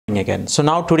Again. So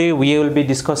now today we will be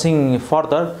discussing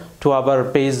further to our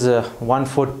page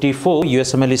 144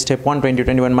 USMLE Step 1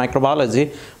 2021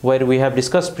 Microbiology, where we have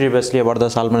discussed previously about the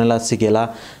Salmonella,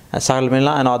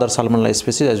 Salmonella and other Salmonella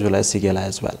species as well as Shigella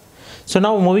as well. So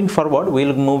now moving forward, we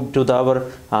will move to our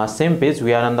same page.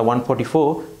 We are on the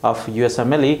 144 of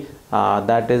USMLE,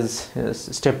 that is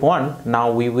Step 1. Now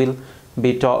we will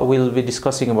be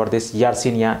discussing about this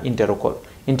Yersinia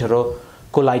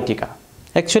enterocolitica.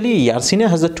 Actually, Yersinia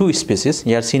has the two species,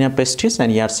 Yersinia pestis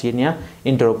and Yersinia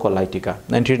enterocolitica.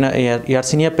 And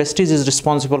Yersinia pestis is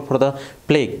responsible for the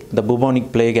plague, the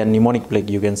bubonic plague and pneumonic plague,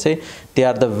 you can say. They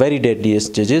are the very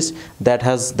deadliest diseases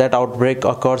that outbreak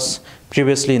occurs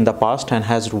previously in the past and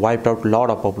has wiped out a lot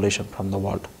of population from the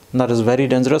world. That is very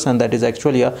dangerous, and that is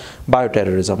actually a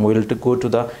bioterrorism. We will go to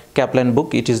the Kaplan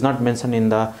book. It is not mentioned in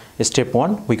the Step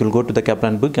 1. We will go to the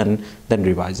Kaplan book and then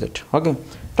revise it. Okay.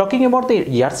 Talking about the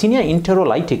Yersinia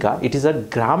enterocolitica, it is a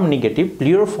gram-negative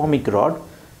pleuriformic rod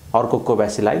or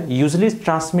cocobacilli, usually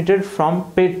transmitted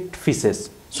from pet feces.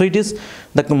 So it is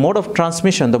the mode of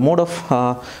transmission, the mode of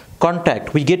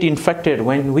contact. We get infected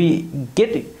when we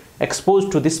get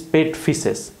exposed to this pet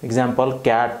feces. Example,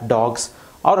 cat, dogs,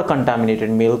 or a contaminated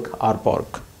milk or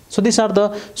pork. So these are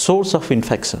the source of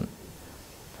infection.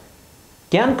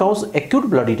 Can cause acute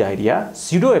bloody diarrhea,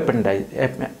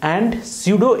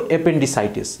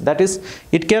 pseudoappendicitis. That is,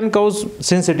 it can cause,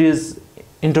 since it is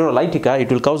enterocolitica, it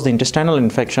will cause the intestinal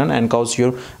infection and cause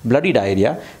your bloody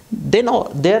diarrhea. Then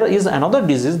there is another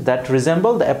disease that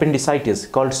resembles the appendicitis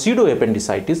called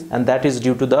pseudoappendicitis, and that is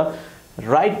due to the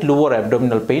right lower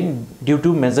abdominal pain due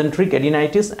to mesenteric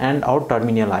adenitis and or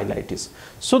terminal ileitis.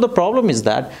 So the problem is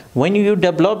that when you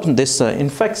develop this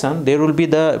infection, there will be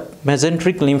the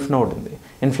mesenteric lymph node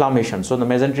inflammation. So the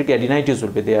mesenteric adenitis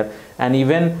will be there, and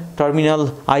even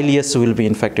terminal ileus will be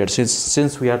infected.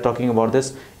 Since we are talking about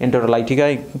this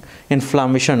enterocolitica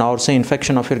inflammation or say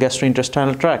infection of your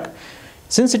gastrointestinal tract.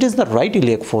 Since it is the right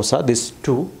iliac fossa, these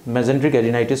two, mesenteric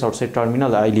adenitis or say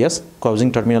terminal ileus causing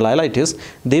terminal ileitis,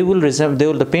 the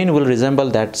pain will resemble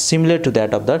that, similar to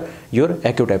that of your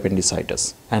acute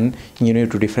appendicitis, and you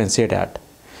need to differentiate that,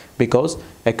 because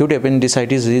acute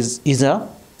appendicitis is a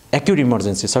acute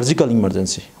emergency, surgical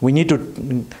emergency. We need to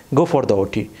go for the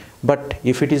OT. But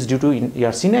if it is due to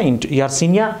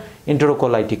Yersinia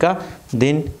enterocolitica,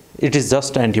 then it is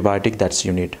just antibiotic that's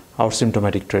you need, or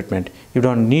symptomatic treatment. You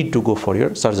don't need to go for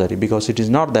your surgery, because it is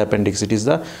not the appendix, it is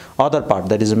the other part,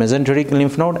 that is the mesenteric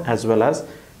lymph node as well as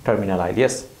terminal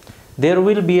ileus. There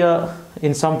will be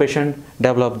in some patient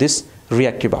develop this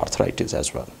reactive arthritis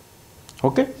as well.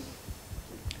 Okay.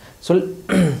 So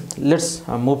let's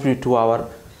move to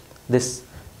this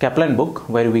Kaplan book,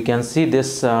 where we can see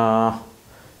this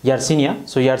Yersinia.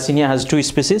 So Yersinia has two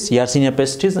species, Yersinia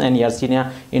pestis and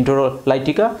Yersinia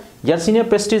enterocolitica. Yersinia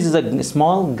pestis is a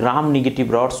small gram-negative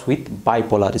rods with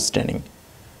bipolar staining.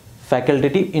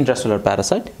 Facultative intracellular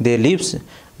parasite. They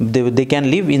can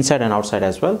live inside and outside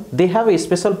as well. They have a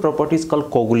special properties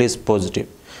called coagulase positive.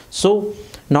 So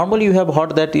normally you have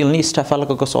heard that only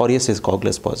Staphylococcus aureus is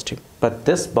coagulase positive, but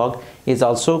this bug is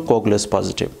also coagulase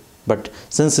positive. But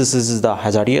since this is the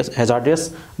hazardous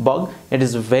bug, it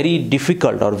is very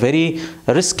difficult or very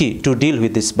risky to deal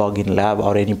with this bug in lab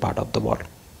or any part of the world.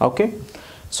 Okay.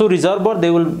 So reservoir,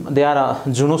 they are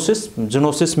zoonosis.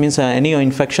 Zoonosis means any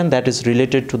infection that is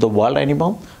related to the wild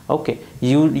animal. Okay.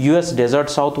 US desert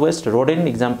southwest rodent,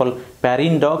 example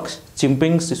Parin dogs,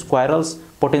 chimpanzees, squirrels,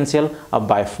 potential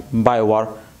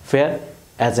biowarfare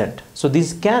agent. So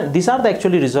these are the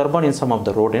actually reservoir in some of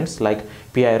the rodents like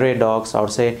PI dogs or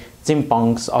say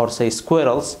chimpanzees or say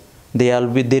squirrels. They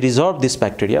resolve this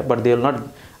bacteria, but they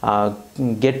will not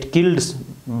get killed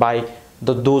by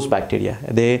those bacteria.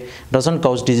 They doesn't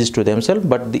cause disease to themselves,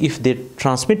 but if they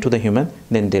transmit to the human,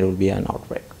 then there will be an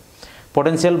outbreak.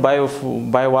 Potential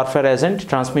biowarfare agent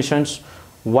transmissions: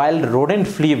 wild rodent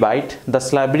flea bite, the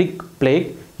slavic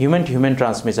plague, human-to-human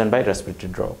transmission by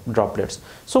respiratory droplets.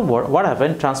 So what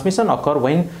happened? Transmission occur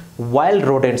when wild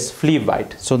rodents flea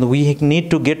bite. So we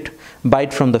need to get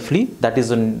bite from the flea. That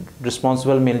is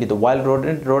responsible mainly the wild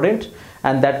rodent,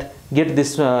 and that get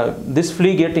this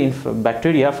flea get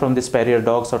bacteria from this Perrier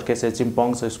dogs or cases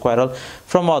chimpanzees or squirrel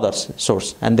from other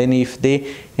source, and then if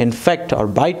they infect or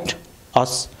bite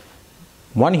us,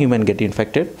 one human get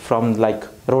infected from like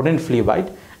rodent flea bite,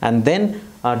 and then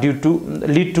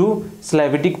lead to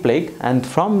slavic plague, and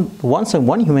from once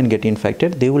one human get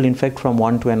infected, they will infect from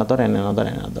one to another and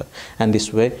another, and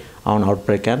this way an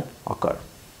outbreak can occur.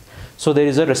 So there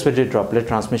is a respiratory droplet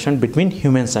transmission between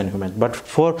humans and humans. But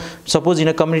for suppose in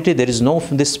a community there is no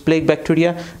this plague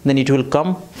bacteria, then it will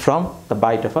come from the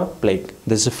bite of a plague.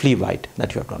 This is a flea bite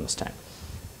that you have to understand.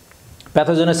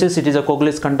 Pathogenesis, it is a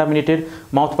coagulous contaminated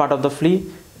mouth part of the flea.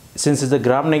 Since it's a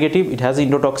gram negative, it has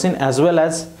endotoxin as well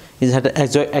as it had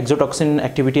exotoxin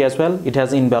activity as well. It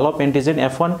has envelope antigen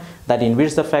F1 that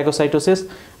inhibits the phagocytosis,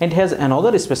 and it has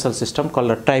another special system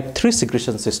called a type 3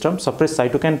 secretion system, suppress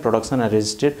cytokine production and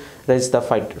resist the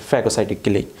phagocytic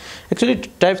killing. Actually,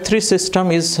 type 3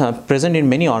 system is present in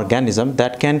many organisms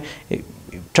that can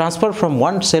transfer from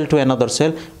one cell to another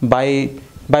cell by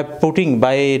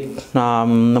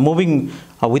moving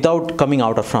without coming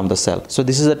out from the cell. So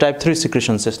this is a type 3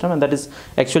 secretion system, and that is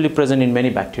actually present in many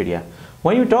bacteria.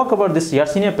 When you talk about this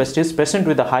Yersinia pestis, patient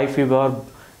with a high fever,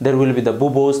 there will be the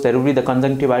buboes, there will be the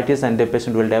conjunctivitis, and the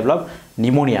patient will develop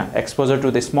pneumonia. Exposure to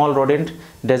the small rodent,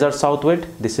 desert southward,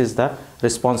 this is the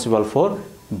responsible for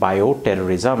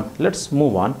bioterrorism. Let's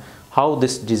move on. How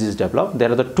this disease develop?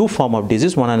 There are the two forms of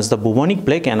disease. One is the bubonic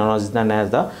plague and another is known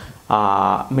as the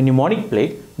pneumonic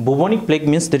plague. Bubonic plague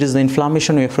means there is the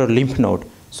inflammation of your lymph node.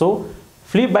 So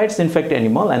flea bites infect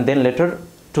animal and then later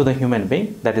to the human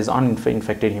being, that is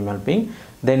uninfected human being,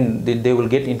 then they will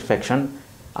get infection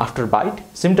after bite.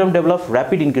 Symptom develop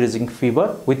rapid increasing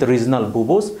fever with regional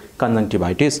buboes,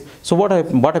 conjunctivitis. So what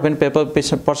happen?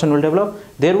 Person will develop,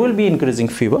 there will be increasing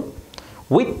fever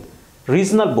with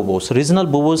regional buboes. Regional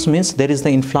buboes means there is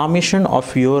the inflammation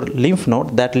of your lymph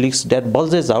node that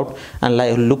bulges out and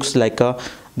looks like a,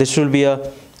 this will be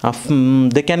a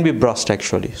they can be burst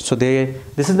actually. So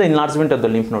this is the enlargement of the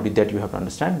lymph node that you have to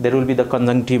understand. There will be the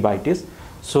conjunctivitis.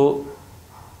 So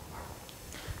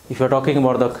if you are talking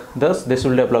about this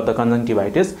will develop the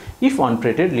conjunctivitis. If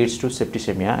untreated, leads to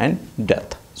septicemia and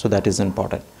death. So that is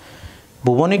important.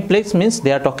 Bubonic plague means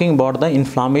they are talking about the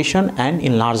inflammation and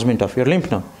enlargement of your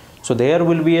lymph node. So there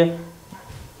will be a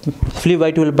flea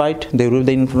bite will bite, there will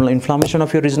be the inflammation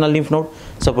of your regional lymph node.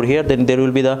 Suppose here, then there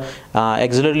will be the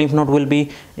axillary lymph node will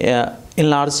be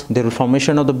enlarged. There will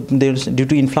formation of due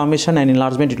to inflammation and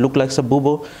enlargement, it look like a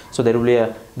bubo. So there will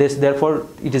be therefore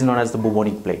it is known as the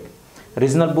bubonic plague.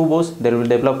 Regional buboes, there will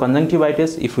develop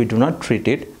conjunctivitis. If we do not treat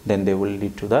it, then they will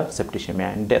lead to the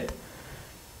septicemia and death.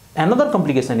 Another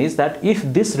complication is that if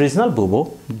this regional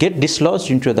bubo get dislodged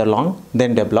into the lung,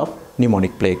 then develop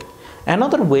pneumonic plague.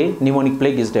 Another way pneumonic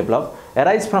plague is developed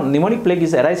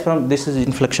this is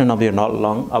infection of your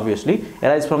lung, obviously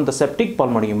arise from the septic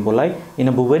pulmonary emboli in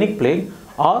a bubonic plague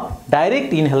or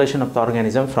direct inhalation of the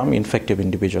organism from infective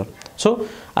individual. So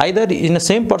either in the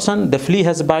same person the flea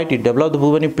has bite, it developed the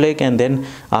bubonic plague, and then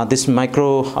this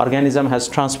microorganism has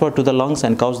transferred to the lungs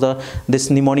and caused this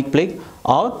pneumonic plague,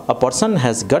 or a person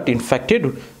has got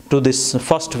infected to this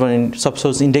first one,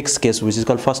 suppose index case, which is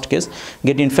called first case,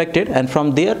 get infected, and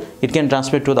from there it can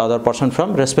transfer to the other person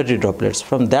from respiratory droplets.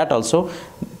 From that also,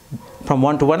 from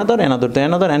one to another, another to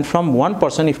another, and from one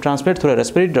person if transferred through a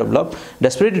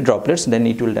respiratory droplets, then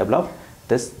it will develop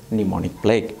this pneumonic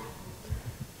plague.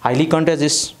 Highly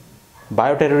contagious,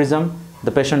 bioterrorism,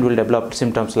 the patient will develop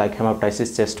symptoms like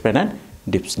hemoptysis, chest pain and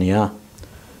dyspnea.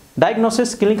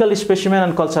 Diagnosis, clinical specimen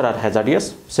and culture are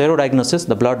hazardous. Serodiagnosis,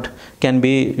 the blood can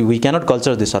be, we cannot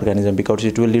culture this organism because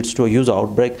it will lead to a huge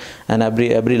outbreak, and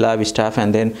every lab staff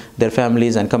and then their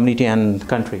families and community and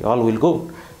country all will go.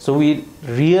 So we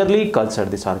rarely culture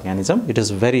this organism. It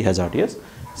is very hazardous.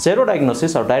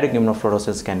 Serodiagnosis or direct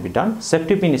immunofluorescence can be done.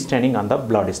 Safety pin staining on the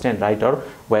blood stain, right, or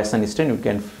Western stain, you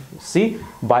can see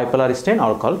bipolar stain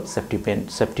or called safety pin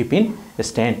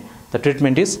stain. The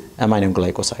treatment is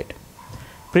aminoglycoside.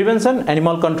 Prevention,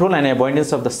 animal control and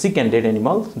avoidance of the sick and dead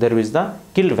animals. There is the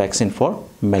killed vaccine for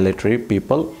military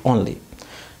people only.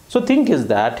 So thing is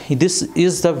that this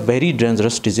is the very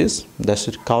dangerous disease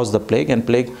that cause the plague, and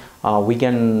plague we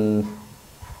can,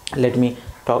 let me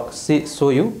show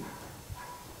you.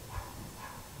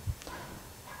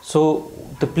 So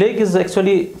the plague is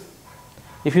actually,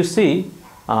 if you see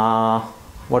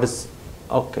what is,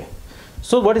 okay.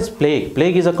 So what is plague?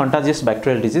 Plague is a contagious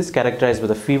bacterial disease characterized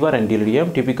with a fever and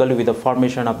delirium, typically with the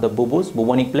formation of the buboes,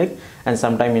 bubonic plague, and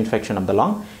sometimes infection of the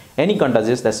lung. Any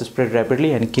contagious that spread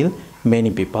rapidly and kill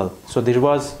many people. So there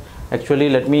was actually,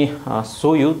 let me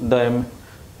show you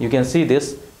you can see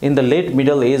this. In the late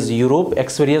Middle Age, Europe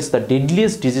experienced the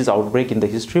deadliest disease outbreak in the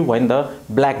history when the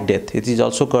Black Death. It is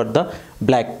also called the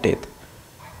Black Death.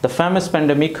 The famous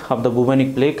pandemic of the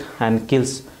bubonic plague and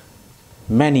kills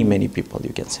many people,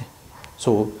 you can say.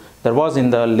 So there was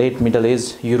in the late Middle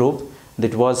Age Europe,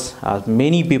 that was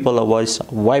many people was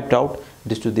wiped out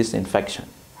due to this infection,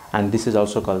 and this is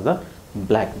also called the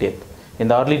Black Death. In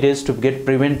the early days, to get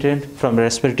prevented from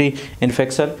respiratory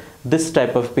infection, this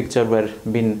type of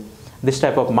this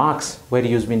type of masks were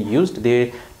used.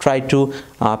 They try to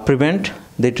prevent,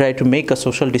 they try to make a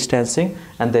social distancing,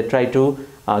 and they try to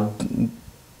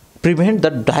prevent the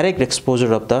direct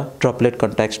exposure of the droplet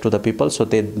contacts to the people, so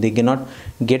they cannot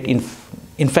get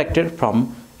infected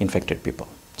from infected people.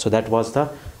 So that was the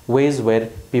ways where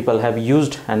people have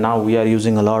used, and now we are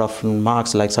using a lot of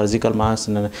masks like surgical masks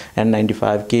and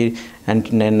N95 and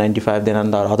N95,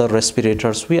 then other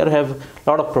respirators. We have a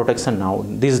lot of protection now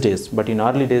these days, but in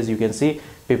early days you can see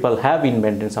people have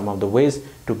invented some of the ways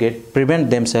to prevent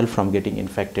themselves from getting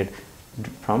infected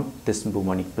from this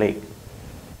bubonic plague.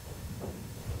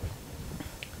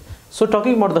 So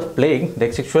talking about the plague,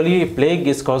 actually plague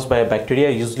is caused by a bacteria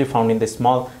usually found in the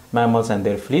small mammals and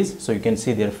their fleas. So you can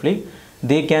see their flea.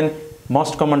 They can,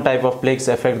 most common type of plagues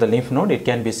affect the lymph node. It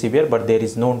can be severe, but there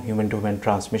is no human-to-human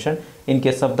transmission in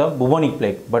case of the bubonic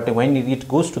plague. But when it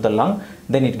goes to the lung,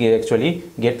 then it actually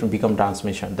become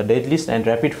transmission. The deadliest and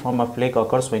rapid form of plague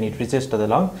occurs when it reaches to the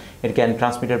lung. It can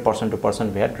transmit it person to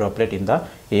person via droplet in the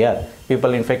air.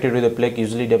 People infected with the plague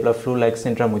usually develop flu-like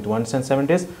syndrome with 1 and 7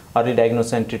 days. Early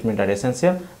diagnosis and treatment are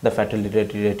essential. The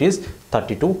fatality rate is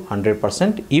 30 to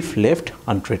 100% if left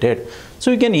untreated.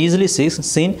 So you can easily see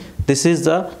this is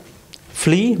the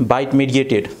flea bite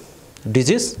mediated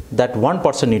disease that one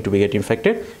person need to be get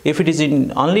infected. If it is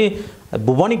in only a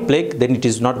bubonic plague, then it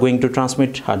is not going to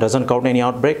transmit, doesn't count any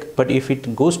outbreak. But if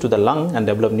it goes to the lung and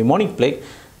develop pneumonic plague,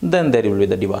 then there will be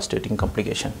the devastating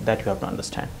complication that you have to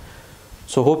understand.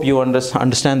 So hope you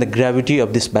understand the gravity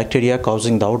of this bacteria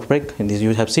causing the outbreak. In this,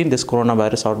 you have seen this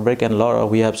coronavirus outbreak, and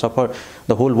we have suffered,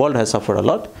 the whole world has suffered a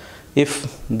lot.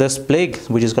 If this plague,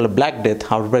 which is called a Black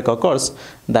Death outbreak, occurs,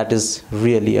 that is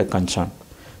really a concern.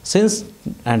 Since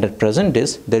and at present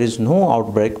days, there is no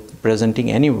outbreak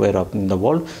presenting anywhere in the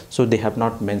world, so they have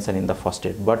not mentioned in the first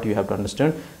aid. But you have to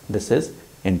understand this is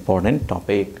important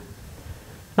topic.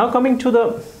 Now coming to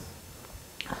the,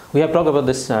 we have talked about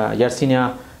this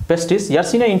Yersinia pestis,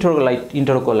 Yersinia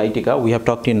enterocolitica. We have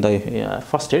talked in the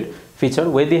first aid feature,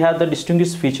 where they have the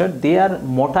distinguished feature. They are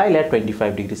motile at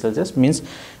 25 degrees Celsius, means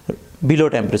below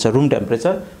temperature, room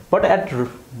temperature, but at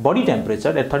body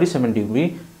temperature at 37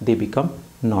 degree they become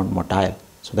non-motile.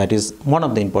 So that is one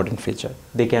of the important feature.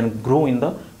 They can grow in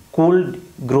the cold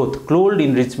growth, cold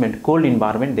enrichment, cold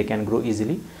environment. They can grow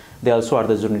easily. They also are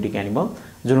the zoonotic animal.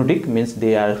 Zoonotic means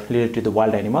they are related to the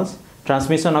wild animals.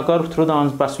 Transmission occur through the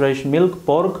unpasteurized milk,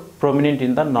 pork, prominent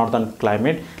in the northern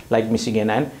climate like Michigan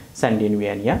and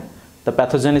Scandinavia. The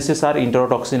pathogenesis are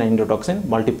enterotoxin and endotoxin,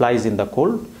 multiplies in the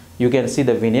cold. You can see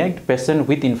the vinaigre patient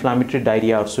with inflammatory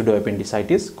diarrhea or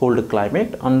pseudoappendicitis, cold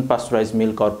climate, unpasteurized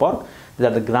milk or pork. They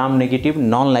are the gram-negative,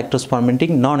 non-lactose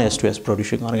fermenting, non-H2S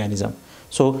producing organism.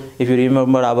 So if you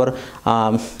remember our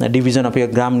division of your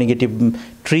gram-negative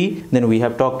tree, then we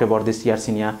have talked about this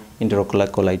Yersinia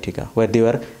enterocolitica, where they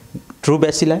were true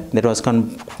bacilli. There was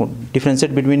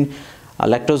differentiate between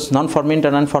lactose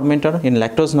non-fermenter and fermenter. In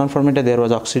lactose non-fermenter, there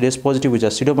was oxidase positive, which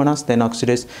is Pseudomonas, then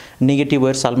oxidase negative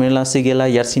were Salmonella, Shigella,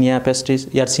 Yersinia pestis,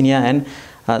 Yersinia, and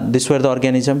these were the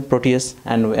organism Proteus.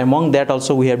 And among that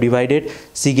also we have divided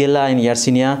Shigella and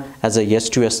Yersinia as a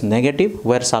H2S negative,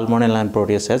 where Salmonella and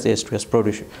Proteus has H2S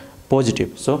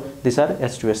positive. So these are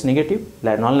H2S negative,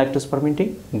 non-lactose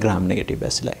fermenting, gram-negative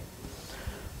bacilli.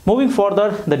 Moving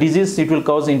further, the disease, it will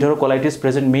cause enterocolitis,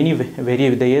 present many vary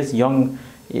with the age.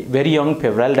 Very young,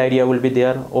 febrile diarrhea will be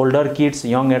there. Older kids,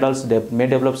 young adults, they may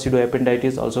develop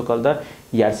pseudoappendicitis, also called the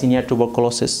Yersinia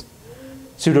tuberculosis.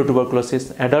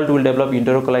 Pseudotuberculosis. Adult will develop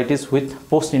enterocolitis with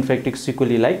post-infective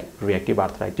sequelae like reactive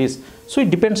arthritis. So it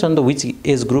depends on which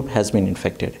age group has been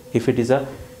infected. If it is a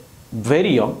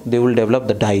very young, they will develop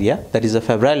the diarrhea, that is a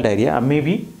febrile diarrhea,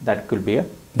 maybe that could be a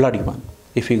bloody one.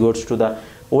 If he goes to the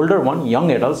older one,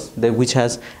 young adults, which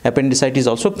has appendicitis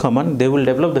also common, they will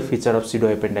develop the feature of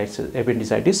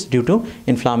pseudoappendicitis due to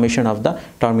inflammation of the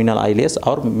terminal ileus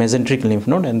or mesenteric lymph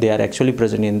node, and they are actually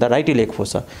present in the right iliac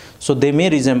fossa. So they may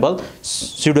resemble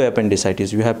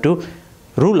pseudoappendicitis. You have to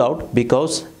rule out,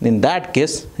 because in that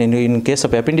case, in case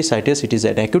of appendicitis, it is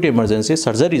an acute emergency,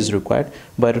 surgery is required.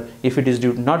 But if it is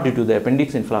not due to the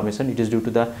appendix inflammation, it is due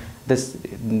to this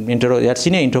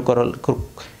Yersinia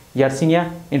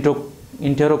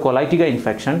enterocolitica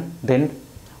infection, then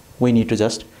we need to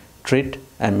just treat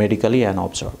and medically and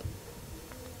observe.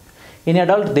 In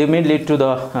adult, they may lead to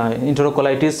the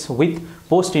enterocolitis with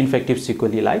post-infective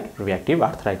sequelae like reactive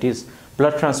arthritis.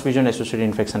 Blood transfusion associated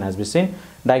infection has been seen.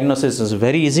 Diagnosis is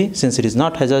very easy, since it is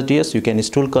not hazardous. You can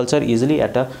stool culture easily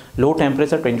at a low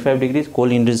temperature, 25 degrees,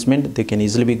 cold enrichment, they can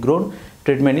easily be grown.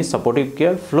 Treatment is supportive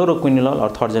care, fluoroquinolone or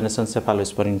third generation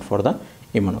cephalosporin for the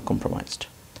immunocompromised.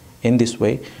 In this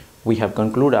way, we have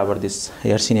concluded our this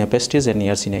Yersinia pestis and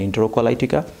Yersinia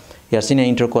enterocolitica. Yersinia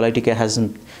enterocolitica has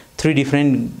 3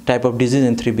 different type of disease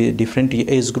and 3 different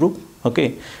age group.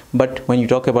 Okay, but when you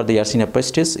talk about the Yersinia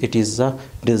pestis, it is a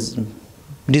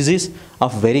disease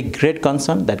of very great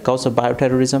concern that causes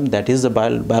bioterrorism, that is a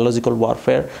biological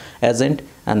warfare agent,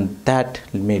 and that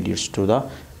may lead to the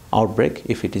outbreak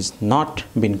if it is not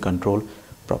been controlled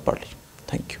properly.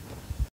 Thank you.